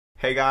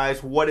Hey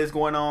guys, what is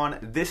going on?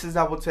 This is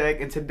Double Tech,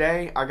 and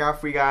today I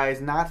got for you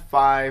guys not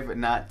 5,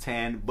 not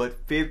 10, but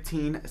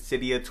 15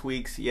 Cydia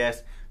tweaks.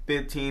 Yes,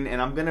 15, and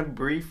I'm gonna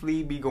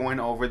briefly be going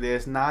over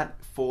this,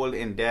 not full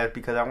in depth,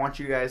 because I want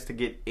you guys to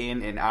get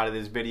in and out of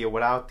this video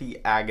without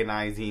the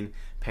agonizing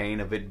pain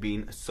of it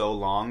being so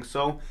long.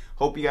 So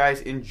hope you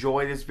guys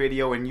enjoy this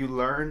video and you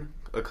learn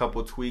a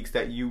couple tweaks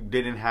that you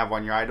didn't have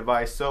on your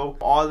iDevice. So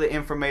all the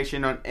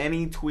information on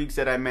any tweaks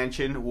that I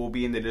mentioned will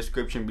be in the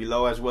description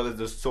below, as well as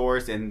the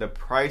source and the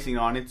pricing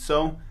on it.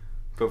 So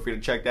feel free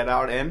to check that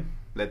out, and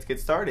let's get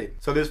started.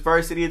 So this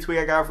first Cydia tweak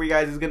I got for you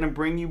guys is going to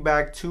bring you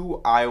back to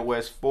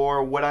iOS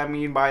 4. What I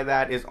mean by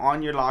that is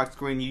on your lock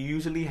screen you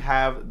usually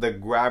have the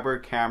grabber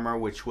camera,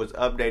 which was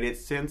updated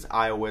since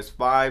iOS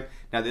 5.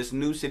 Now this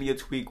new Cydia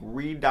tweak,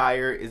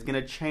 Redire, is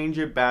going to change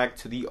it back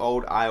to the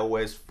old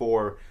iOS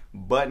 4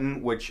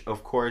 button, which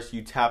of course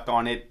you tapped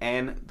on it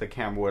and the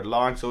camera would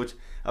launch. So it's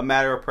a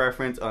matter of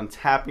preference on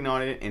tapping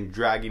on it and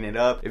dragging it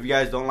up. If you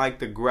guys don't like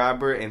the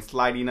grabber and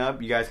sliding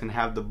up, you guys can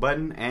have the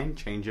button and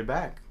change it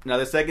back. Now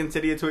the second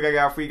Cydia tweak I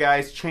got for you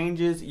guys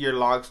changes your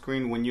lock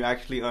screen when you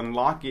actually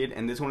unlock it,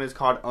 and this one is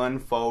called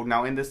Unfold.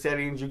 Now in the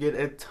settings you get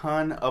a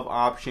ton of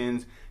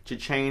options to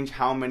change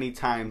how many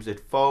times it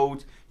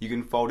folds. You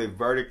can fold it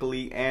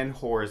vertically and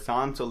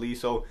horizontally,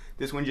 so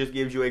this one just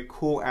gives you a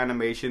cool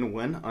animation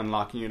when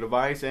unlocking your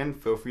device, and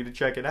feel free to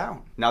check it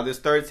out. Now this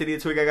third Cydia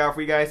tweak I got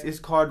for you guys is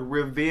called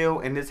Reveal,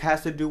 and this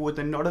has to do with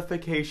the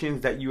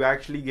notifications that you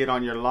actually get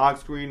on your lock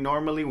screen.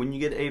 Normally when you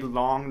get a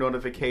long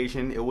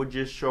notification, it will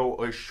just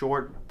show a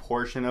short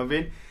portion of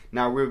it.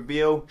 Now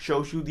Reveal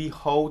shows you the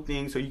whole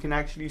thing, so you can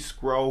actually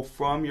scroll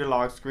from your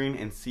lock screen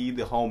and see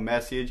the whole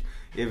message.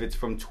 If it's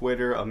from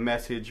Twitter, a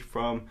message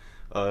from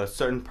a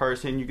certain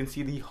person, you can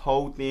see the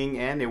whole thing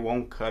and it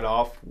won't cut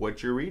off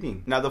what you're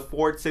reading. Now the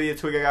fourth Cydia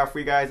tweak I got for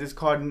you guys is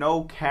called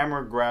No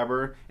Camera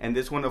Grabber, and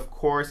this one of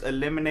course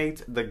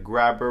eliminates the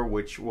grabber,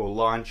 which will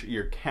launch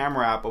your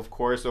camera app of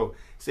course. So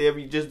say if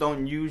you just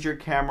don't use your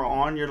camera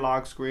on your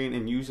lock screen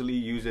and usually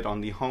use it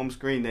on the home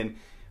screen, then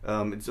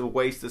it's a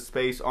waste of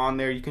space on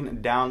there. You can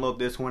download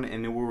this one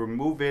and it will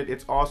remove it.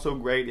 It's also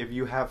great if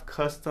you have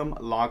custom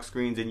lock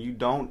screens and you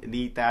don't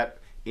need that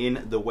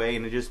in the way,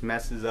 and it just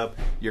messes up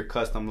your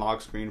custom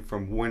lock screen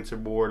from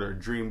Winterboard or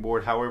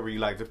Dreamboard, however you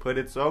like to put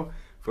it. So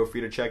feel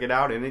free to check it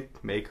out and it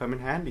may come in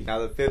handy. Now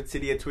the fifth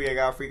Cydia tweak I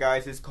got for you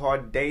guys is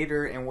called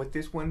Dater, and what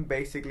this one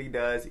basically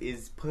does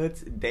is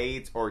puts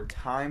dates or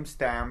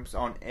timestamps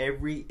on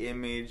every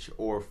image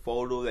or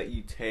photo that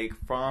you take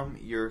from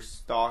your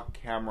stock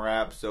camera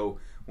app. So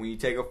when you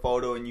take a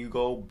photo and you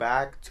go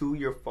back to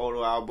your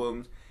photo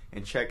albums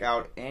and check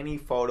out any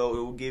photo,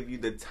 it will give you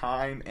the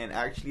time and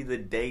actually the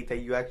date that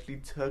you actually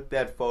took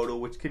that photo,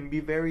 which can be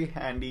very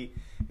handy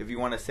if you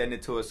want to send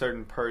it to a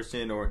certain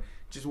person or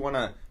just want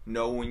to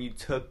know when you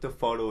took the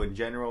photo in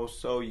general,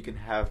 so you can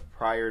have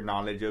prior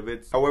knowledge of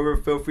it. However,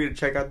 feel free to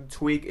check out the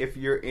tweak if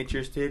you're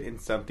interested in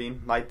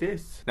something like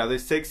this. Now the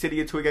sixth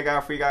Cydia tweak I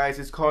got for you guys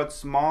is called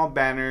Small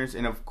Banners,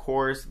 and of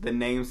course the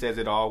name says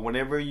it all.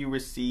 Whenever you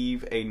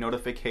receive a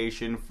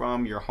notification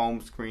from your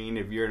home screen,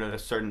 if you're in a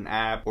certain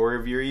app or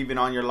if you're even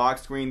on your lock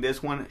screen,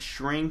 this one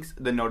shrinks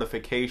the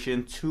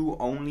notification to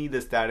only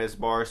the status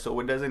bar, so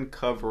it doesn't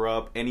cover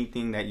up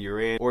anything that you're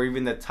in or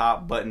even the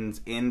top buttons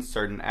in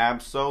certain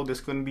apps. So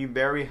this can be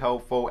very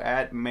helpful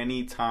at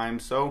many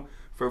times, so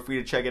feel free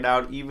to check it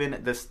out. Even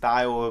the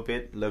style of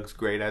it looks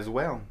great as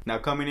well. Now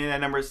coming in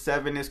at number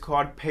 7 is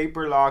called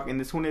Paper Lock, and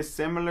this one is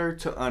similar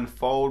to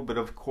Unfold, but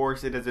of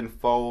course it doesn't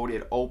fold.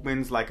 It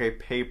opens like a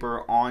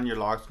paper on your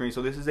lock screen.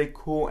 So this is a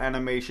cool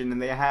animation,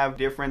 and they have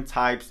different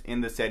types in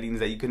the settings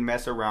that you can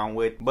mess around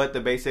with, but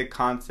the basic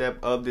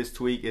concept of this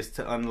tweak is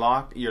to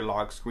unlock your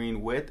lock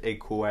screen with a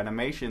cool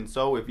animation.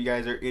 So if you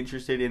guys are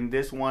interested in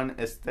this one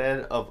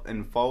instead of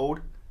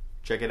Unfold,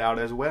 check it out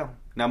as well.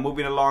 Now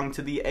moving along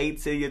to the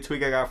 8th Cydia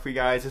tweak I got for you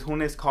guys. This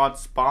one is called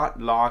Spot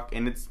Lock,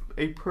 and it's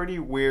a pretty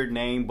weird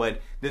name,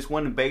 but this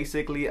one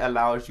basically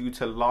allows you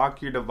to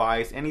lock your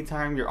device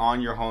anytime you're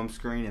on your home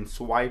screen and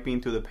swiping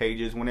through the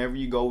pages. Whenever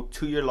you go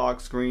to your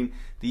lock screen,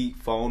 the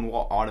phone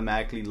will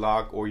automatically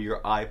lock, or your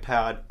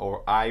iPad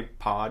or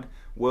iPod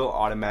will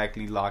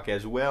automatically lock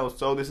as well.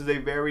 So this is a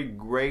very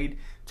great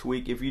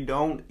tweak if you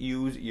don't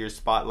use your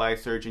spotlight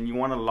search and you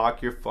want to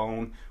lock your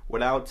phone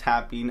without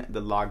tapping the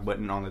lock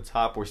button on the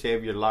top, or say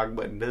if your lock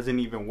button doesn't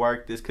even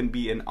work, this can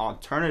be an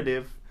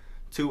alternative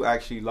to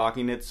actually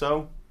locking it.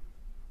 So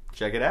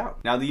check it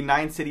out. Now the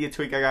 9th Cydia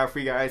tweak I got for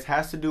you guys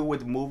has to do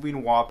with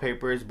moving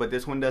wallpapers, but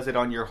this one does it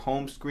on your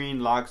home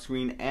screen, lock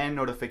screen, and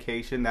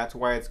notification. That's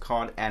why it's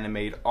called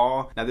Animate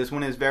All. Now this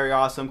one is very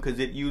awesome because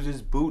it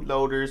uses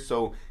bootloaders.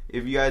 So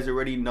if you guys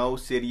already know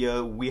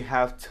Cydia, we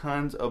have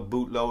tons of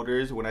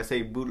bootloaders. When I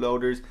say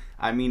bootloaders,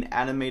 I mean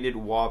animated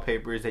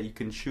wallpapers that you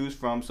can choose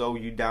from. So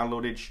you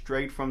download it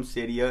straight from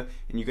Cydia,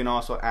 and you can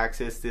also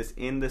access this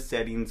in the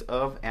settings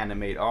of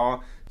Animate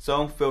All.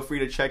 So feel free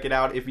to check it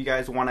out if you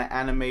guys want to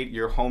animate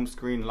your home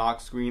screen, lock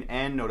screen,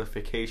 and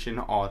notification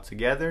all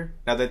together.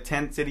 Now the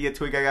 10th Cydia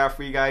tweak I got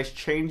for you guys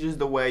changes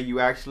the way you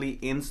actually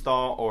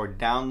install or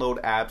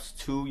download apps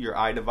to your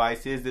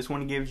iDevices. This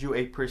one gives you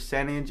a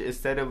percentage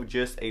instead of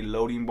just a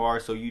loading bar,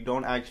 so you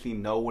don't actually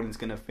know when it's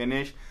going to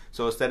finish.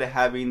 So instead of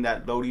having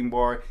that loading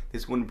bar,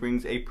 this one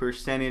brings a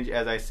percentage,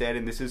 as I said,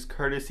 and this is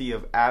courtesy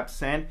of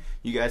AppSend.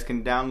 You guys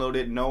can download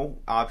it, no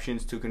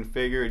options to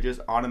configure, it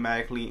just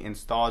automatically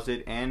installs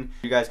it, and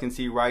you guys can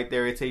see right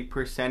there it's a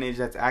percentage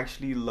that's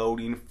actually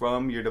loading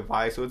from your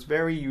device. So it's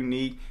very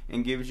unique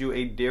and gives you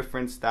a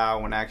different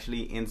style when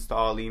actually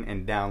installing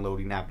and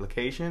downloading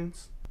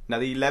applications. Now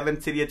the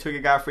 11th Cydia tweak I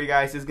got for you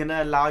guys is going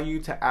to allow you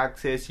to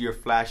access your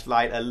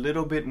flashlight a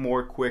little bit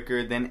more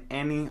quicker than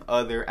any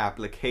other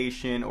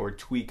application or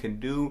tweak can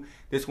do.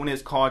 This one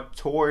is called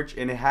Torch,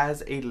 and it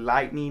has a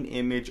lightning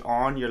image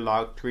on your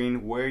lock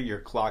screen where your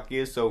clock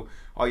is. So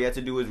all you have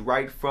to do is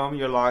right from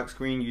your lock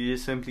screen, you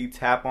just simply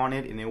tap on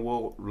it and it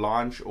will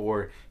launch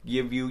or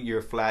give you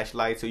your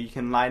flashlight, so you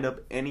can light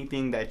up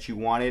anything that you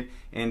wanted.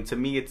 And to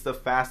me, it's the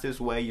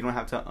fastest way. You don't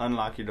have to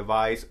unlock your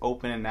device,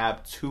 open an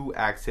app to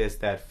access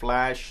that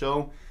flash.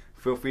 So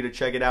feel free to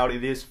check it out.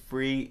 It is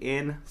free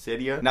in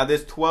Cydia. Now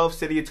this 12th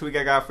Cydia tweak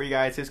I got for you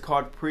guys is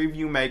called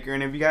Preview Maker,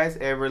 and if you guys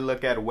ever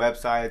look at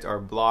websites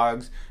or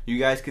blogs, you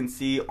guys can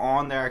see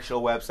on their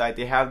actual website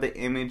they have the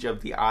image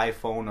of the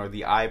iPhone or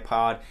the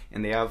iPod,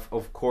 and they have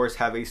of course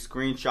have a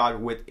screenshot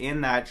within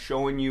that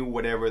showing you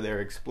whatever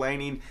they're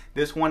explaining.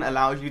 This one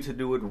allows you to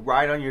do it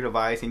right on your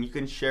device, and you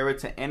can share it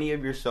to any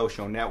of your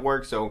social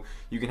networks. So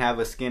you can have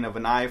a skin of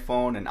an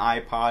iPhone, an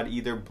iPod,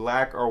 either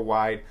black or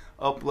white,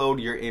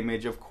 upload your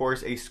image. Of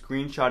course a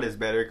screenshot is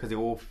better because it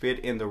will fit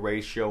in the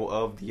ratio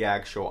of the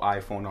actual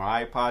iPhone or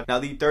iPod. Now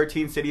the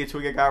 13th Cydia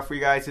tweak I got for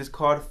you guys is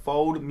called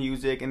Fold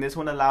Music, and this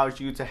one allows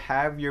you to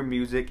have your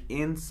music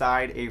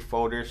inside a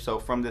folder. So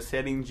from the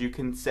settings you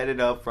can set it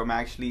up from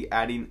actually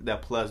adding the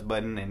plus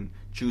button and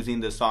choosing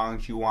the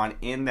songs you want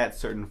in that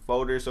certain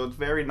folder. So it's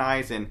very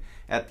nice, and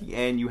at the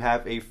end you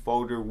have a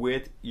folder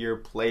with your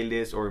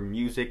playlist or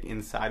music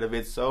inside of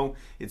it, so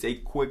it's a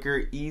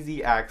quicker,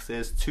 easy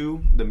access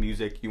to the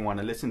music you want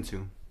to listen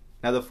to.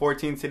 Now the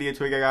 14th Cydia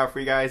tweak I got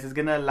for you guys is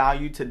going to allow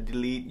you to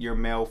delete your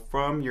mail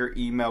from your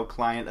email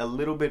client a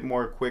little bit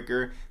more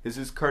quicker. This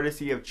is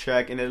courtesy of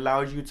Check, and it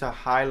allows you to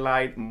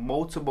highlight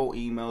multiple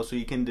emails so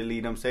you can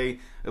delete them. Say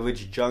if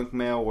it's junk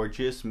mail or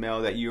just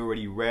mail that you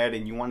already read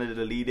and you want to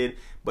delete it,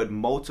 but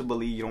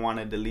multiply, you don't want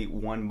to delete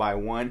one by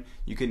one,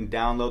 you can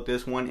download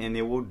this one and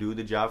it will do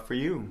the job for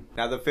you.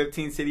 Now the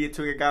 15th Cydia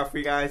tweak I got for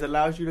you guys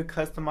allows you to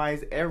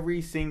customize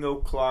every single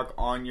clock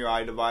on your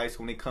iDevice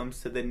when it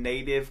comes to the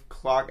native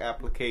clock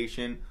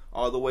application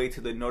all the way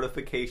to the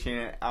notification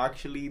and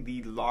actually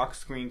the lock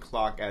screen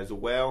clock as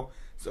well.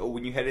 So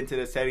when you head into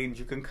the settings,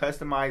 you can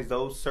customize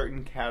those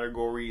certain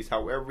categories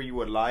however you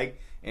would like,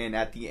 and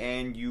at the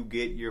end you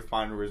get your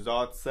final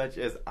results such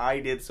as I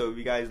did. So if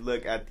you guys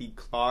look at the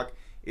clock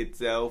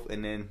itself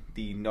and then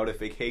the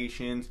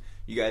notifications,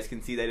 you guys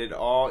can see that it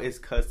all is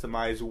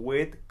customized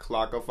with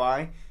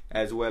Clockify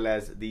as well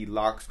as the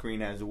lock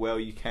screen as well.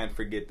 You can't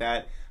forget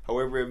that.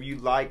 However, if you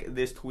like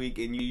this tweak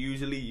and you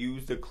usually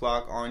use the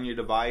clock on your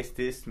device,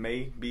 this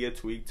may be a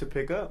tweak to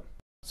pick up.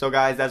 So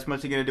guys, that's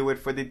mostly going to do it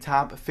for the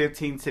top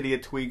 15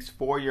 Cydia tweaks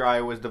for your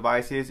iOS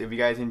devices. If you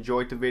guys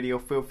enjoyed the video,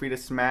 feel free to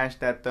smash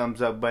that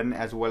thumbs up button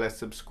as well as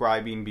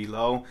subscribing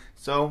below.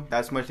 So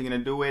that's mostly going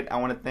to do it. I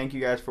want to thank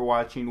you guys for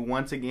watching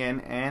once again,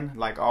 and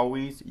like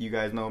always, you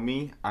guys know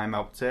me, I'm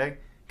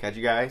Tech. Catch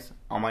you guys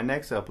on my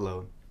next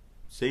upload.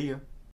 See ya.